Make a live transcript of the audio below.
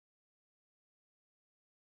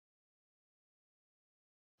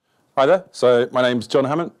Hi there. So my name's Jon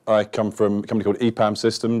Hammant. I come from a company called Epam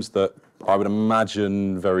Systems that I would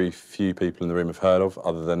imagine very few people in the room have heard of,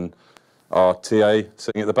 other than our TA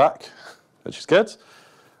sitting at the back, which is good.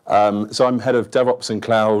 So I'm head of DevOps and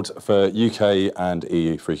Cloud for UK and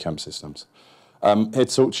EU for Epam Systems. I'm here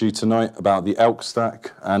to talk to you tonight about the ELK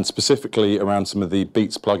stack and specifically around some of the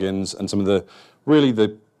Beats plugins and some of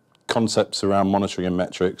the concepts around monitoring and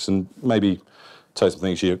metrics, and maybe tell you some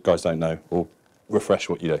things you guys don't know or refresh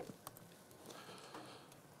what you do.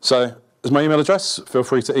 So as my email address, feel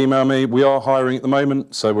free to email me. We are hiring at the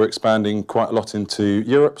moment, so we're expanding quite a lot into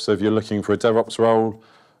Europe. So if you're looking for a DevOps role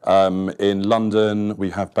in London, we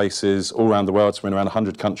have bases all around the world, so we're in around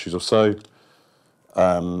 100 countries or so.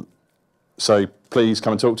 So please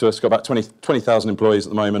come and talk to us. We've got about 20,000 employees at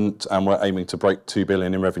the moment, and we're aiming to break 2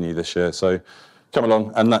 billion in revenue this year. So come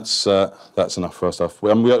along, and that's enough for our stuff. We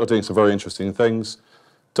are doing some very interesting things.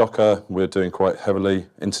 Docker, we're doing quite heavily.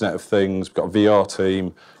 Internet of Things, we've got a VR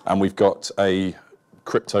team, and we've got a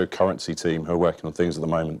cryptocurrency team who are working on things at the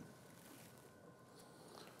moment.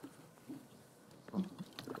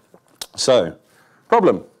 So,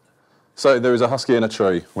 problem. So there is a husky in a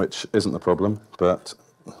tree, which isn't the problem, but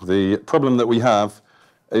the problem that we have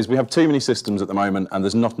is we have too many systems at the moment, and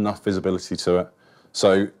there's not enough visibility to it.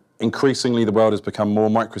 So increasingly, the world has become more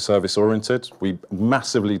microservice oriented. We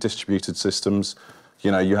massively distributed systems. You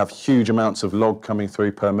know, you have huge amounts of log coming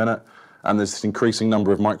through per minute, and there's this increasing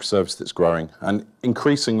number of microservices that's growing, and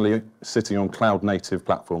increasingly sitting on cloud-native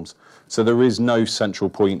platforms. So there is no central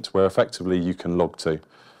point where effectively you can log to.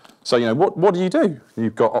 So, you know, what do?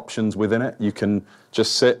 You've got options within it. You can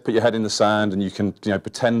just sit, put your head in the sand, and you can, you know,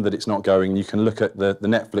 pretend that it's not going. You can look at the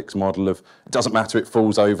Netflix model of, it doesn't matter, it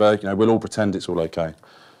falls over, you know, we'll all pretend it's all okay.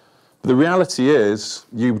 The reality is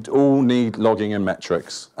you all need logging and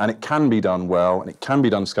metrics, and it can be done well, and it can be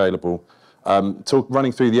done scalable.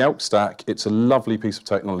 Running through the ELK stack, it's a lovely piece of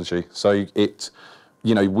technology. So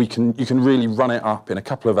you know, you can really run it up in a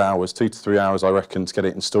couple of hours, 2 to 3 hours, I reckon, to get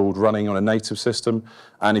it installed running on a native system.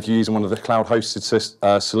 And if you're using one of the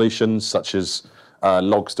cloud-hosted solutions, such as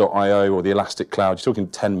logs.io or the Elastic Cloud, you're talking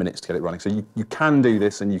 10 minutes to get it running. So you can do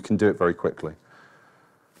this, and you can do it very quickly.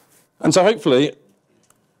 And so hopefully,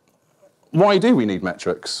 why do we need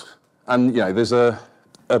metrics? And, you know, there's a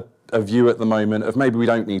view at the moment of maybe we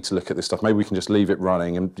don't need to look at this stuff. Maybe we can just leave it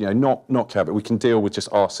running and, you know, not care, but we can deal with just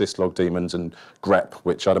our syslog daemons and grep,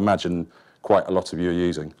 which I'd imagine quite a lot of you are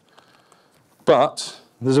using. But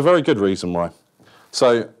there's a very good reason why.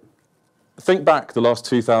 So think back the last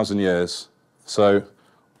 2,000 years. So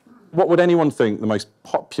what would anyone think the most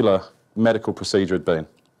popular medical procedure had been?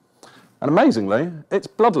 And amazingly, it's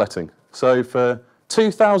bloodletting. So for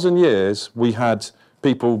 2,000 years, we had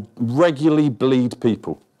people regularly bleed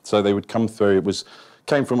people. So they would come through.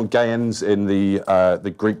 Came from Gaians in the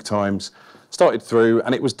Greek times, started through,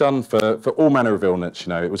 and it was done for all manner of illness. You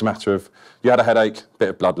know, it was a matter of you had a headache, bit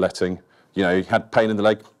of bloodletting. You know, you had pain in the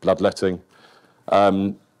leg, bloodletting.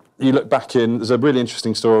 You look back there's a really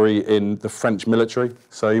interesting story in the French military.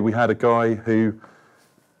 So we had a guy who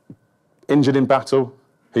injured in battle.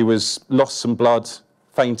 He lost some blood,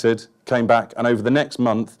 fainted, came back, and over the next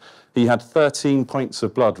month, he had 13 pints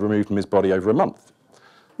of blood removed from his body over a month.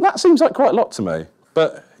 And that seems like quite a lot to me,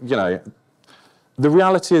 but, you know, the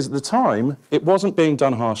reality is at the time, it wasn't being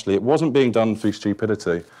done harshly, it wasn't being done through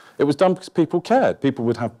stupidity. It was done because people cared. People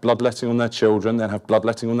would have bloodletting on their children, they'd have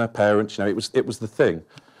bloodletting on their parents, you know, it was the thing.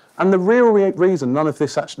 And the real reason none of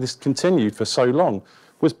this continued for so long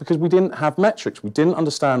was because we didn't have metrics, we didn't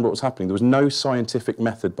understand what was happening, there was no scientific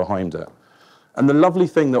method behind it. And the lovely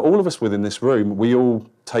thing that all of us within this room, we all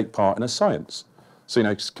take part in a science. So, you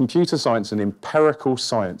know, computer science and empirical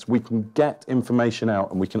science, we can get information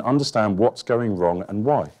out and we can understand what's going wrong and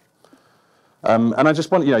why. And I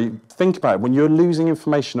just want, you know, think about it. When you're losing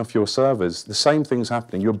information off your servers, the same thing's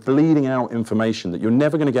happening. You're bleeding out information that you're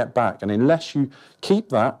never going to get back. And unless you keep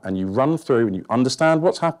that and you run through and you understand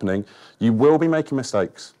what's happening, you will be making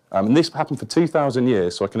mistakes. And this happened for 2,000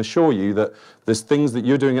 years, so I can assure you that there's things that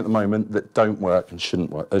you're doing at the moment that don't work and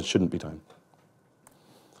shouldn't be done.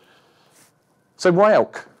 So why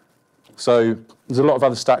ELK? So there's a lot of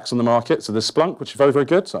other stacks on the market. So there's Splunk, which is very, very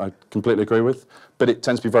good, so I completely agree with, but it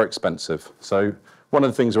tends to be very expensive. So one of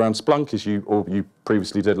the things around Splunk is you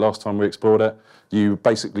previously did last time we explored it, you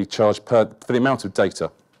basically charge for the amount of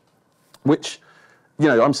data, which, you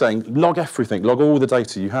know, I'm saying log everything, log all the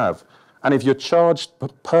data you have. And if you're charged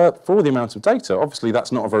for the amount of data, obviously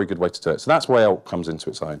that's not a very good way to do it. So that's why ELK comes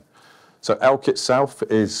into its own. So ELK itself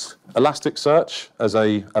is Elasticsearch as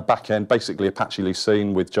a backend, basically Apache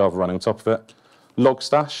Lucene with Java running on top of it.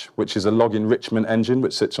 Logstash, which is a log enrichment engine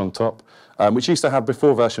which sits on top, which used to have,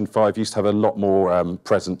 before version 5, used to have a lot more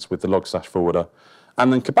presence with the Logstash forwarder.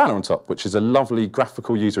 And then Kibana on top, which is a lovely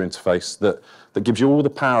graphical user interface that gives you all the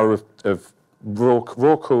power of raw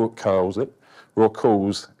calls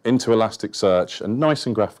into Elasticsearch, and nice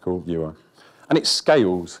and graphical UI. And it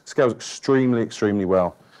scales extremely, extremely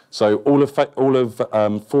well. So all of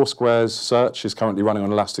Foursquare's search is currently running on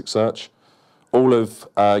Elasticsearch. All of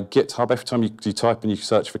GitHub, every time you type and you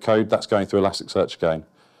search for code, that's going through Elasticsearch again.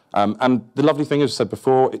 And the lovely thing, as I said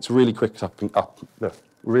before, it's really quick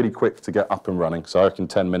really quick to get up and running. So I reckon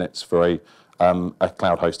 10 minutes for a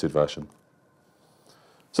cloud-hosted version.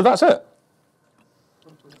 So that's it.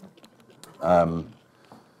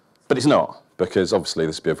 But it's not, because obviously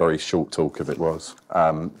this would be a very short talk if it was.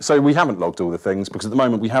 So we haven't logged all the things, because at the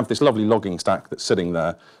moment we have this lovely logging stack that's sitting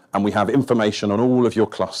there, and we have information on all of your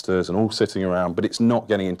clusters and all sitting around, but it's not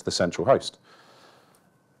getting into the central host.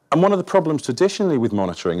 And one of the problems traditionally with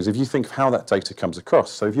monitoring is if you think of how that data comes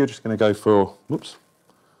across. So if you're just going to go for, whoops,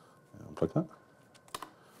 unplug that.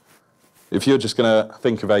 If you're just going to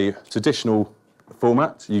think of a traditional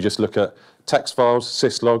format, you just look at text files,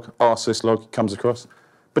 syslog, rsyslog comes across.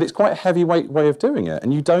 But it's quite a heavyweight way of doing it,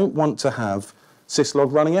 and you don't want to have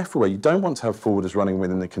syslog running everywhere. You don't want to have forwarders running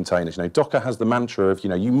within the containers. You know, Docker has the mantra of,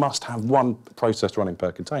 you must have one process running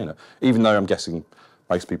per container, even though I'm guessing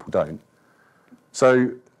most people don't.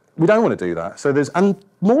 So we don't want to do that. So and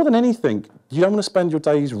more than anything, you don't want to spend your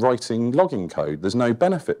days writing logging code. There's no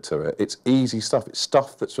benefit to it. It's easy stuff. It's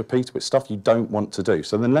stuff that's repeatable. It's stuff you don't want to do.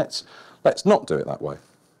 So then let's not do it that way.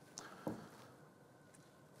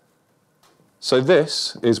 So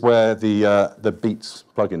this is where the Beats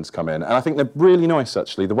plugins come in. And I think they're really nice,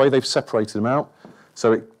 actually, the way they've separated them out.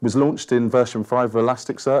 So it was launched in version 5 of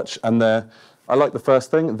Elasticsearch, and I like the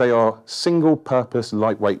first thing, they are single-purpose,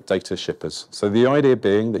 lightweight data shippers. So the idea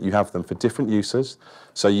being that you have them for different uses.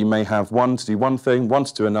 So you may have one to do one thing, one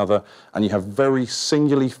to do another, and you have very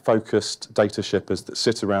singularly focused data shippers that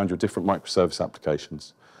sit around your different microservice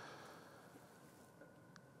applications.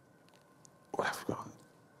 What have I got?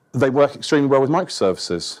 They work extremely well with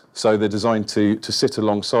microservices. So they're designed to sit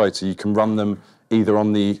alongside, so you can run them either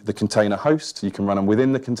on the container host, you can run them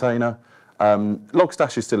within the container.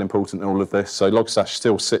 Logstash is still important in all of this, so Logstash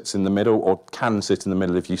still sits in the middle, or can sit in the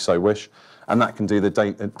middle if you so wish, and that can do the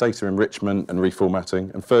data enrichment and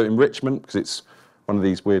reformatting. And for enrichment, because it's one of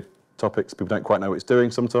these weird topics, people don't quite know what it's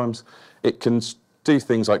doing sometimes, it can do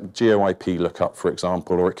things like geo-IP lookup, for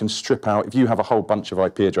example, or it can strip out, if you have a whole bunch of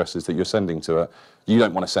IP addresses that you're sending to it, you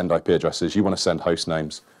don't want to send IP addresses, you want to send host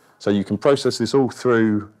names. So you can process this all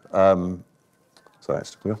through, you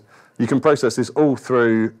can process this all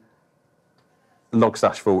through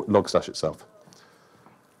Logstash itself.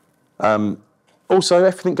 Also,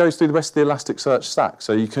 everything goes through the rest of the Elasticsearch stack,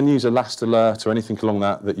 so you can use ElastAlert or anything along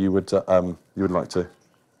that you would like to.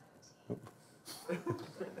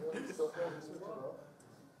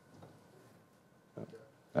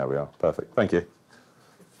 There we are, perfect, thank you.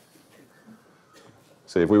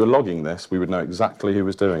 See, if we were logging this, we would know exactly who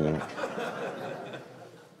was doing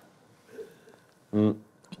it.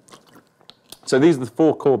 So these are the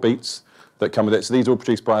 4 core beats that come with it. So these are all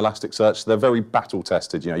produced by Elasticsearch. They're very battle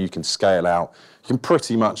tested. You can scale out. You can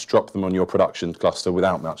pretty much drop them on your production cluster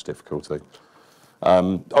without much difficulty.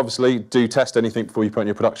 Obviously, do test anything before you put in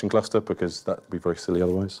your production cluster, because that would be very silly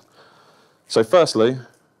otherwise. So firstly,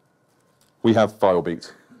 we have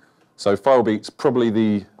FileBeat. So FileBeat's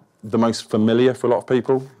probably the most familiar for a lot of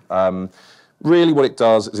people. Really what it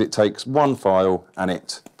does is it takes one file and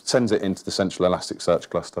it sends it into the central Elasticsearch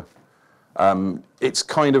cluster. It's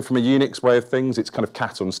kind of, from a Unix way of things, it's kind of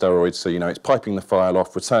cat on steroids. So, it's piping the file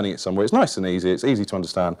off, returning it somewhere. It's nice and easy. It's easy to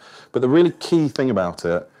understand. But the really key thing about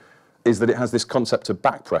it is that it has this concept of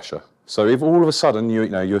back pressure. So if all of a sudden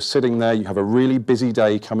you're sitting there, you have a really busy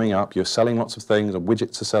day coming up, you're selling lots of things, and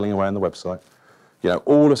widgets are selling away on the website,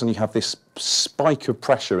 all of a sudden you have this spike of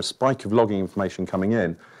pressure, a spike of logging information coming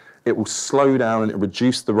in, it will slow down and it will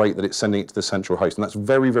reduce the rate that it's sending it to the central host. And that's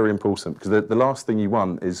very, very important, because the last thing you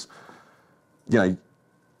want is,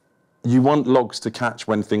 you want logs to catch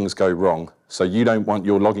when things go wrong. So you don't want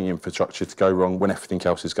your logging infrastructure to go wrong when everything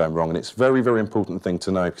else is going wrong. And it's a very, very important thing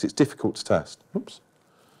to know, because it's difficult to test. Oops.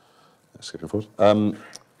 Skipping forward.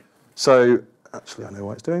 So actually, I know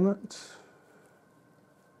why it's doing that.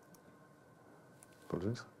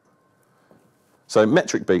 Apologies. So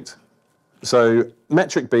Metric Beat. So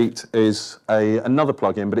Metric Beat is another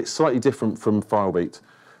plugin, but it's slightly different from FileBeat.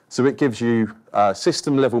 So it gives you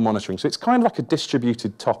system level monitoring. So it's kind of like a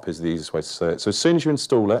distributed top is the easiest way to say it. So as soon as you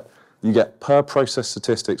install it, you get per process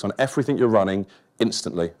statistics on everything you're running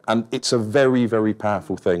instantly. And it's a very, very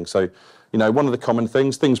powerful thing. So, you know, one of the common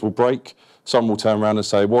things will break. Someone will turn around and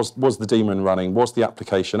say, was the daemon running? Was the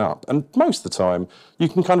application up? And most of the time, you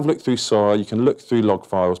can kind of look through SOA, you can look through log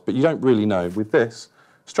files, but you don't really know. With this,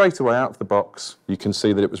 straight away out of the box, you can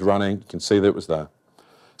see that it was running, you can see that it was there.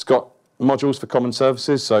 It's got modules for common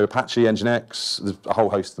services, so Apache, Nginx, there's a whole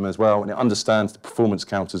host of them as well, and it understands the performance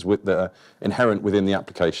counters that are inherent within the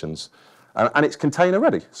applications. And it's container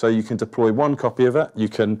ready, so you can deploy one copy of it, you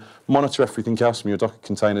can monitor everything else from your Docker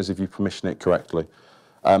containers if you permission it correctly.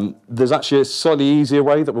 There's actually a slightly easier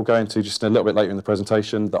way that we'll go into just a little bit later in the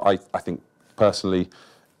presentation that I think personally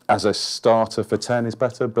as a starter for 10 is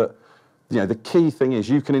better, but you know, the key thing is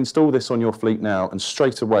you can install this on your fleet now and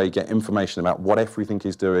straight away get information about what everything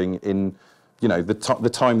is doing in, you know, the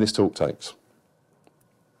time this talk takes.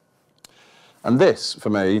 And this, for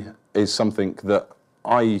me, is something that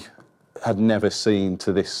I had never seen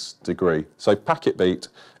to this degree. So PacketBeat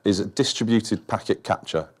is a distributed packet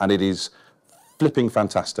capture, and it is flipping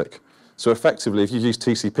fantastic. So effectively, if you've used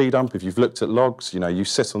TCP dump, if you've looked at logs, you know, you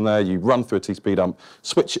sit on there, you run through a TCP dump,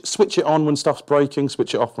 switch it on when stuff's breaking,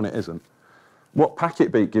 switch it off when it isn't. What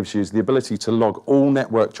PacketBeat gives you is the ability to log all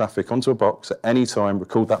network traffic onto a box at any time,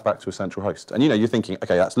 record that back to a central host. And you know, you're thinking,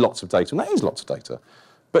 okay, that's lots of data, and that is lots of data.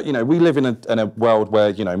 But you know, we live in a world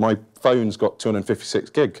where, you know, my phone's got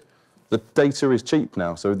 256 gig. The data is cheap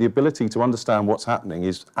now, so the ability to understand what's happening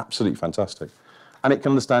is absolutely fantastic. And it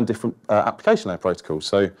can understand different application layer protocols.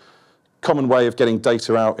 So common way of getting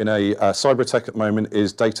data out in a cyber attack at the moment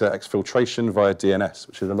is data exfiltration via DNS,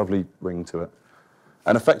 which is a lovely ring to it.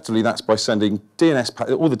 And effectively, that's by sending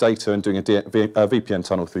DNS, all the data and doing a VPN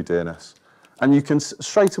tunnel through DNS. And you can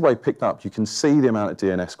straight away pick that up. You can see the amount of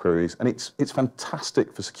DNS queries, and it's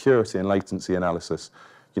fantastic for security and latency analysis.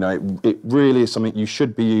 You know, it really is something you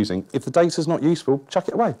should be using. If the data's not useful, chuck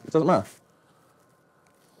it away. It doesn't matter.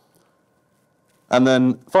 And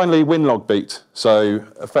then finally, WinLogBeat. So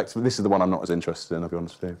effectively, this is the one I'm not as interested in, I'll be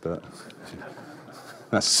honest with you, but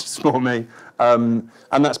that's more me. And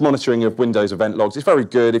that's monitoring of Windows event logs. It's very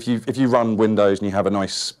good. If you run Windows and you have a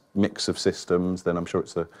nice mix of systems, then I'm sure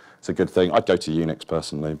it's a good thing. I'd go to Unix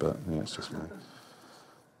personally, but yeah, it's just me.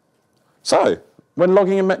 So, when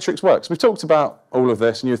logging and metrics works, we've talked about all of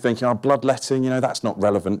this, and you're thinking, oh, bloodletting, you know, that's not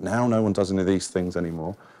relevant now. No one does any of these things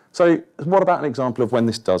anymore. So what about an example of when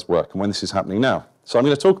this does work and when this is happening now? So I'm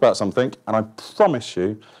going to talk about something, and I promise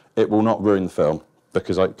you it will not ruin the film,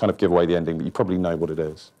 because I kind of give away the ending, but you probably know what it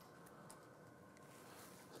is.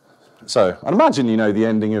 So I'd imagine you know the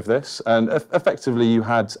ending of this, and effectively you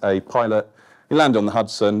had a pilot, he landed on the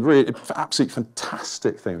Hudson, really absolutely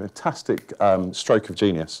fantastic thing, fantastic stroke of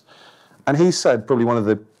genius. And he said probably one of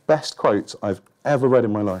the best quotes I've ever read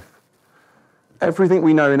in my life. Everything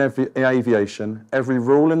we know in aviation, every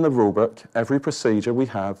rule in the rule book, every procedure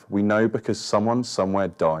we know because someone somewhere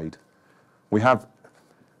died. We have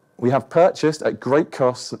purchased at great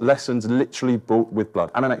cost lessons literally bought with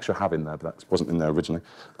blood, and an extra have in there, but that wasn't in there originally.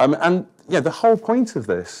 And yeah, the whole point of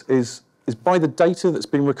this is by the data that's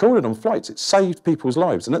been recorded on flights. It saved people's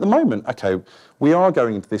lives. And at the moment, okay, we are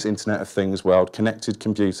going into this Internet of Things world, connected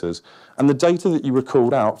computers, and the data that you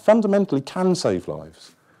record out fundamentally can save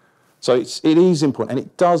lives. So it is important, and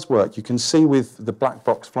it does work. You can see with the black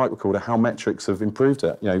box flight recorder how metrics have improved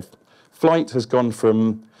it. You know, flight has gone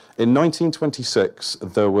from, in 1926,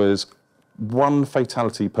 there was 1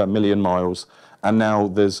 fatality per million miles, and now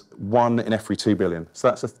there's 1 in every 2 billion. So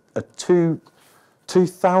that's a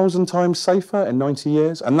 2,000 times safer in 90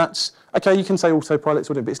 years. And that's, okay, you can say autopilots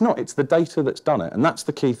would it, but it's not. It's the data that's done it, and that's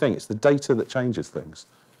the key thing. It's the data that changes things.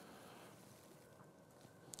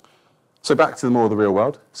 So back to more of the real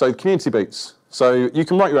world. So community beats. So you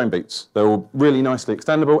can write your own beats. They're all really nicely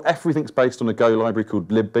extendable. Everything's based on a Go library called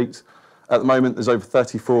libbeat. At the moment, there's over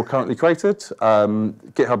 34 currently created.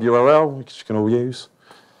 GitHub URL, which you can all use.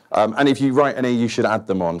 And if you write any, you should add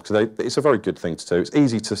them on, because it's a very good thing to do. It's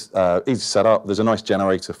easy to set up. There's a nice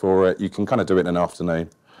generator for it. You can kind of do it in an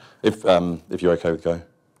afternoon, if you're okay with Go.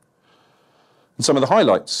 And some of the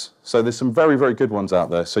highlights. So there's some very, very good ones out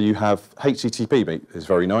there. So you have HTTP beat is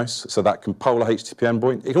very nice. So that can poll a HTTP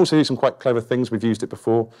endpoint. It can also do some quite clever things. We've used it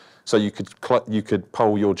before. So you could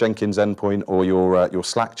poll your Jenkins endpoint or your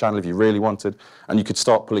Slack channel if you really wanted, and you could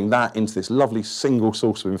start pulling that into this lovely single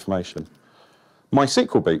source of information.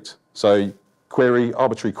 MySQL beat. So query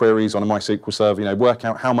arbitrary queries on a MySQL server, you know, work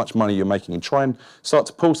out how much money you're making and try and start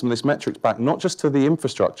to pull some of this metrics back, not just to the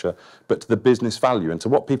infrastructure, but to the business value and to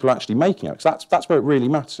what people are actually making out. Because that's where it really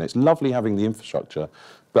matters. And it's lovely having the infrastructure,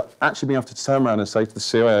 but actually being able to turn around and say to the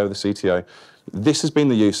CIO, the CTO, this has been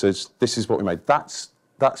the usage, this is what we made. That's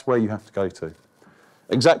where you have to go to.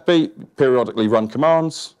 execbeat, periodically run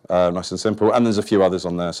commands, nice and simple, and there's a few others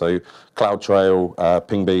on there, so CloudTrail,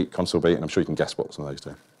 pingbeat, consolebeat, and I'm sure you can guess what some of those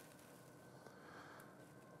do.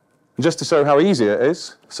 And just to show how easy it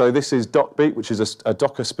is, so this is docbeat, which is a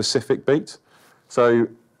Docker-specific beat. So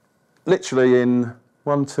literally in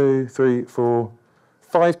 1, 2, 3, 4,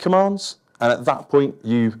 5 commands, and at that point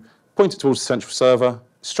you point it towards the central server.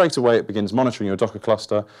 Straight away it begins monitoring your Docker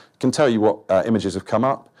cluster. It can tell you what images have come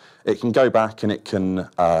up. It can go back and it can,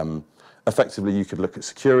 effectively you could look at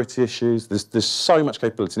security issues. There's so much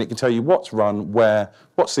capability, and it can tell you what's run, where,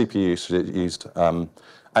 what CPU is used. And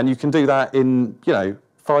you can do that in,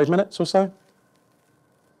 5 minutes or so.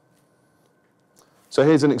 So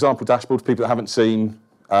here's an example dashboard for people that haven't seen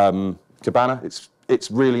Kibana.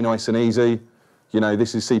 It's really nice and easy.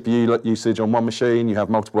 This is CPU usage on one machine. You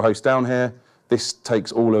have multiple hosts down here. This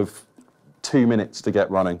takes all of 2 minutes to get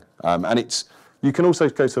running. And you can also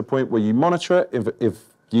go to a point where you monitor it. If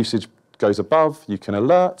usage goes above, you can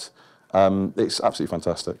alert. It's absolutely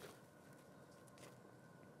fantastic.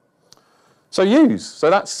 So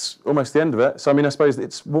that's almost the end of it. So I suppose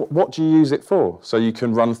it's what do you use it for? So you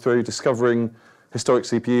can run through discovering historic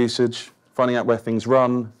CPU usage, finding out where things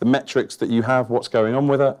run, the metrics that you have, what's going on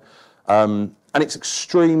with it. And it's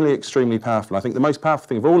extremely, extremely powerful. I think the most powerful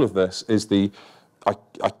thing of all of this is I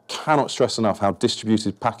cannot stress enough how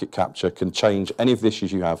distributed packet capture can change any of the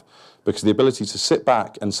issues you have, because the ability to sit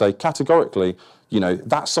back and say categorically,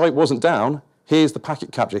 that site wasn't down, here's the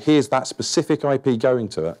packet capture, here's that specific IP going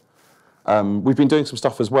to it. We've been doing some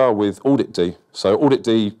stuff as well with auditd. So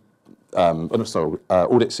auditd,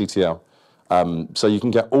 auditctl. So you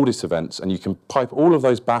can get audit events and you can pipe all of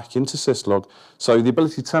those back into syslog. So the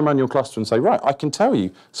ability to turn around your cluster and say, right, I can tell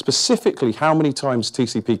you specifically how many times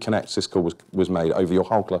TCP connect syscall was made over your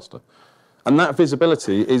whole cluster. And that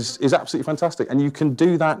visibility is absolutely fantastic. And you can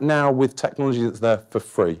do that now with technology that's there for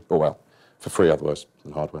free, or well, for free otherwise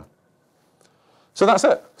than hardware. So that's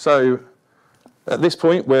it. So at this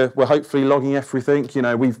point, we're hopefully logging everything.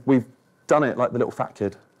 We've done it like the little fat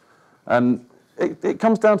kid. And it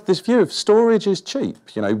comes down to this view of storage is cheap.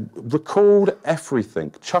 Record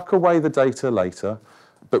everything, chuck away the data later,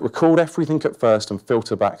 but record everything at first and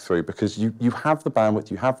filter back through, because you have the bandwidth,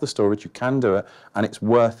 you have the storage, you can do it, and it's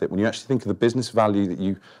worth it when you actually think of the business value that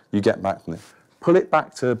you get back from it. Pull it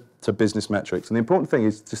back to business metrics. And the important thing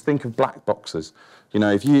is just think of black boxes.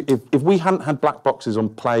 If we hadn't had black boxes on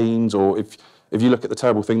planes, or if you look at the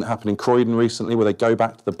terrible thing that happened in Croydon recently where they go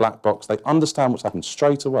back to the black box, they understand what's happened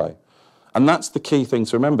straight away. And that's the key thing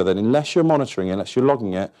to remember, that unless you're monitoring it, unless you're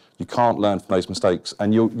logging it, you can't learn from those mistakes.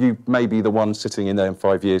 And you may be the one sitting in there in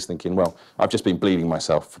 5 years thinking, well, I've just been bleeding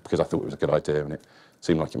myself because I thought it was a good idea and it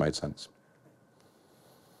seemed like it made sense.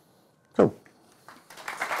 Cool.